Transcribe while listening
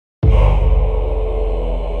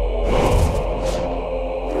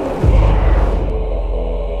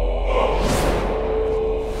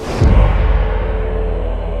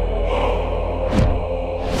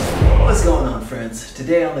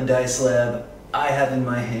Today on the Dice Lab, I have in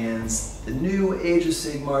my hands the new Age of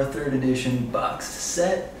Sigmar 3rd edition boxed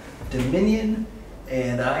set, Dominion,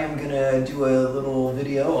 and I am gonna do a little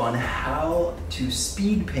video on how to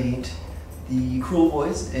speed paint the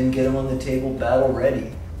Kruleboyz and get them on the table battle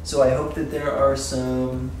ready. So I hope that there are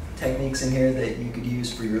some techniques in here that you could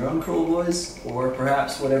use for your own Kruleboyz, or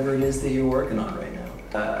perhaps whatever it is that you're working on right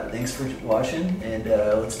now. Thanks for watching, and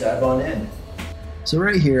let's dive on in. So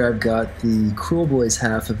right here I've got the Kruleboyz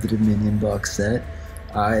half of the Dominion box set.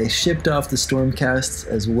 I shipped off the Stormcasts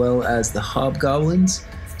as well as the Hobgoblins,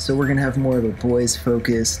 so we're going to have more of a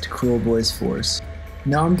boys-focused Kruleboyz force.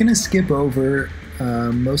 Now I'm going to skip over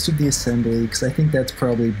most of the assembly because I think that's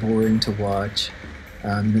probably boring to watch.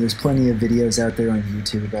 There's plenty of videos out there on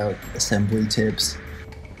YouTube about assembly tips.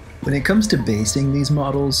 When it comes to basing these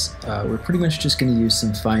models, we're pretty much just going to use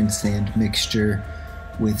some fine sand mixture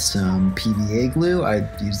with some PVA glue. I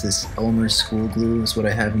use this Elmer School Glue is what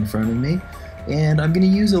I have in front of me, and I'm going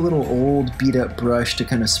to use a little old beat up brush to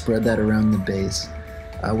kind of spread that around the base.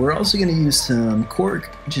 We're also going to use some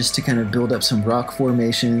cork just to kind of build up some rock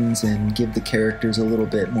formations and give the characters a little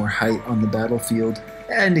bit more height on the battlefield.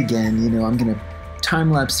 And again, I'm going to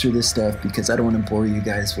time lapse through this stuff because I don't want to bore you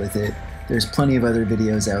guys with it. There's plenty of other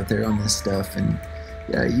videos out there on this stuff, and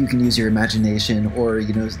you can use your imagination or,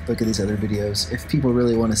 look at these other videos. If people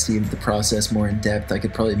really want to see the process more in depth, I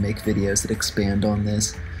could probably make videos that expand on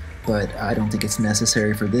this, but I don't think it's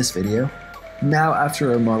necessary for this video. Now,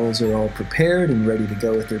 after our models are all prepared and ready to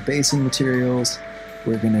go with their basing materials,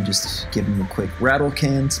 we're going to just give them a quick rattle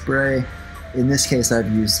can spray. In this case,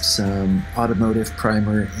 I've used some automotive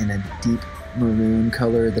primer in a deep maroon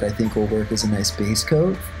color that I think will work as a nice base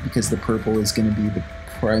coat because the purple is going to be the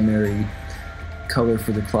primary color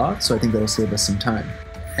for the cloth, so I think that'll save us some time.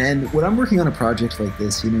 And when I'm working on a project like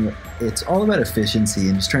this, it's all about efficiency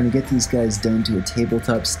and just trying to get these guys done to a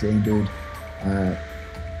tabletop standard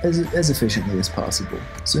as efficiently as possible.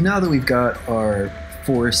 So now that we've got our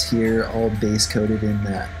force here all base coated in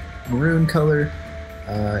that maroon color,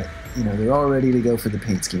 they're all ready to go for the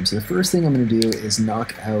paint scheme. So the first thing I'm going to do is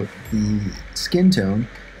knock out the skin tone.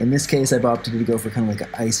 In this case, I've opted to go for kind of like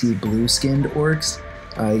an icy blue skinned orcs.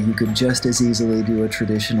 You could just as easily do a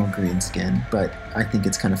traditional green skin, but I think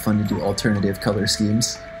it's kind of fun to do alternative color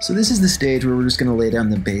schemes. So this is the stage where we're just going to lay down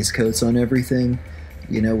the base coats on everything.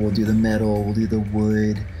 We'll do the metal, we'll do the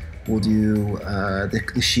wood, we'll do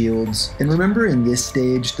the shields. And remember in this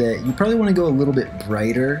stage that you probably want to go a little bit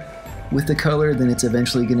brighter with the color than it's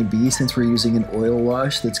eventually going to be, since we're using an oil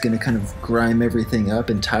wash that's going to kind of grime everything up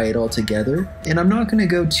and tie it all together. And I'm not going to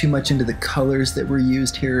go too much into the colors that were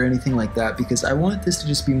used here or anything like that, because I want this to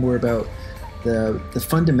just be more about the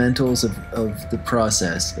fundamentals of the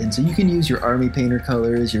process. And so you can use your army painter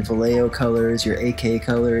colors, your Vallejo colors, your AK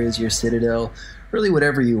colors, your Citadel, really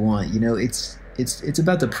whatever you want. It's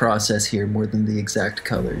about the process here more than the exact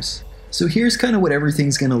colors. So here's kind of what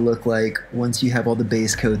everything's going to look like once you have all the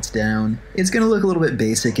base coats down. It's going to look a little bit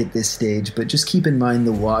basic at this stage, but just keep in mind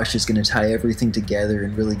the wash is going to tie everything together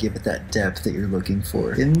and really give it that depth that you're looking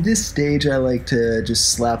for. In this stage, I like to just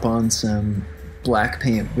slap on some black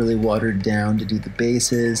paint really watered down to do the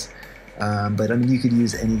bases, but you could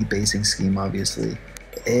use any basing scheme obviously.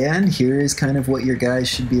 And here is kind of what your guys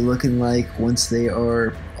should be looking like once they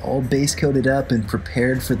are all base coated up and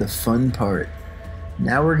prepared for the fun part.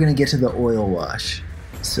 Now we're going to get to the oil wash.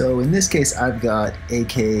 So in this case, I've got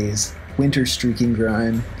AK's Winter Streaking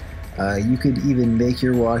Grime. You could even make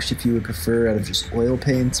your wash if you would prefer out of just oil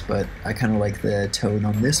paints, but I kind of like the tone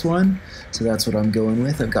on this one, so that's what I'm going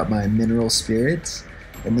with. I've got my Mineral Spirits,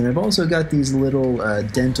 and then I've also got these little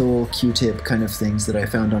dental Q-tip kind of things that I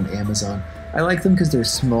found on Amazon. I like them because they're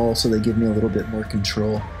small, so they give me a little bit more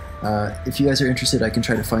control. If you guys are interested, I can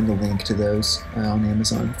try to find the link to those on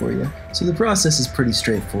Amazon for you. So the process is pretty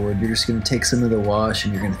straightforward. You're just going to take some of the wash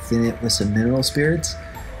and you're going to thin it with some mineral spirits,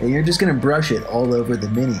 and you're just going to brush it all over the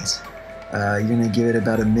minis. You're going to give it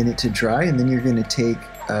about a minute to dry, and then you're going to take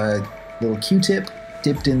a little Q-tip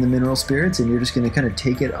dipped in the mineral spirits, and you're just going to kind of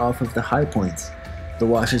take it off of the high points. The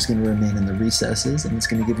wash is going to remain in the recesses, and it's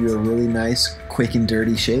going to give you a really nice, quick and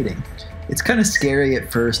dirty shading. It's kind of scary at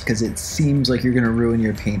first because it seems like you're going to ruin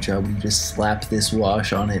your paint job when you just slap this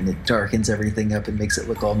wash on it and it darkens everything up and makes it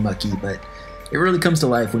look all mucky, but it really comes to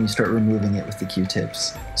life when you start removing it with the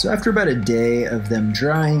Q-tips. So after about a day of them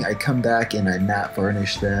drying, I come back and I matte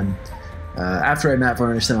varnish them. After I matte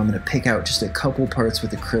varnish them, I'm going to pick out just a couple parts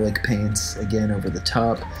with acrylic paints, again over the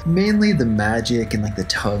top. Mainly the magic and like the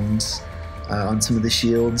tongues on some of the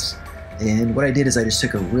shields. And what I did is I just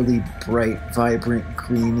took a really bright, vibrant,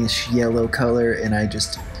 greenish yellow color and I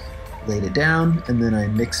just laid it down, and then I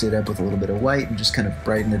mixed it up with a little bit of white and just kind of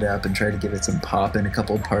brightened it up and tried to give it some pop in a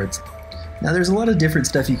couple of parts. Now there's a lot of different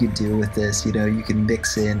stuff you can do with this. You know, you can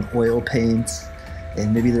mix in oil paints,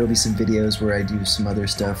 and maybe there'll be some videos where I do some other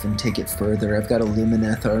stuff and take it further. I've got a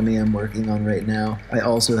Lumineth army I'm working on right now. I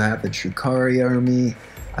also have the Trukari army.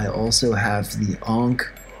 I also have the Ankh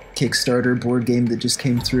Kickstarter board game that just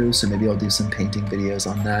came through, so maybe I'll do some painting videos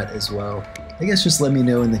on that as well. I guess just let me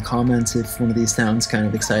know in the comments if one of these sounds kind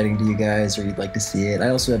of exciting to you guys or you'd like to see it. I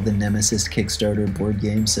also have the Nemesis Kickstarter board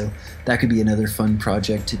game, so that could be another fun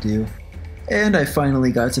project to do. And I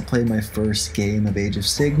finally got to play my first game of Age of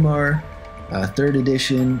Sigmar, 3rd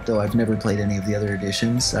edition, though I've never played any of the other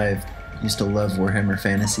editions. I used to love Warhammer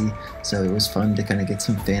Fantasy, so it was fun to kind of get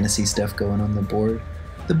some fantasy stuff going on the board.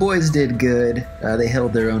 The boys did good. They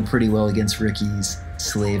held their own pretty well against Ricky's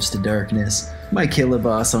Slaves to Darkness. My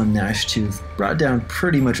Killaboss on Gnashtooth brought down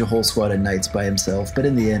pretty much a whole squad of knights by himself, but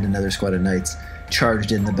in the end another squad of knights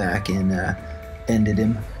charged in the back and ended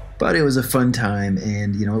him. But it was a fun time,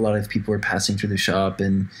 and you know, a lot of people were passing through the shop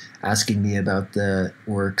and asking me about the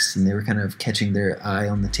works, and they were kind of catching their eye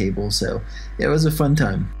on the table, so yeah, it was a fun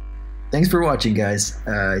time. Thanks for watching, guys.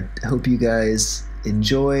 I hope you guys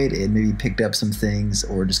enjoyed and maybe picked up some things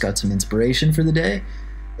or just got some inspiration for the day.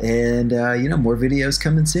 And, you know, more videos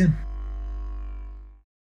coming soon.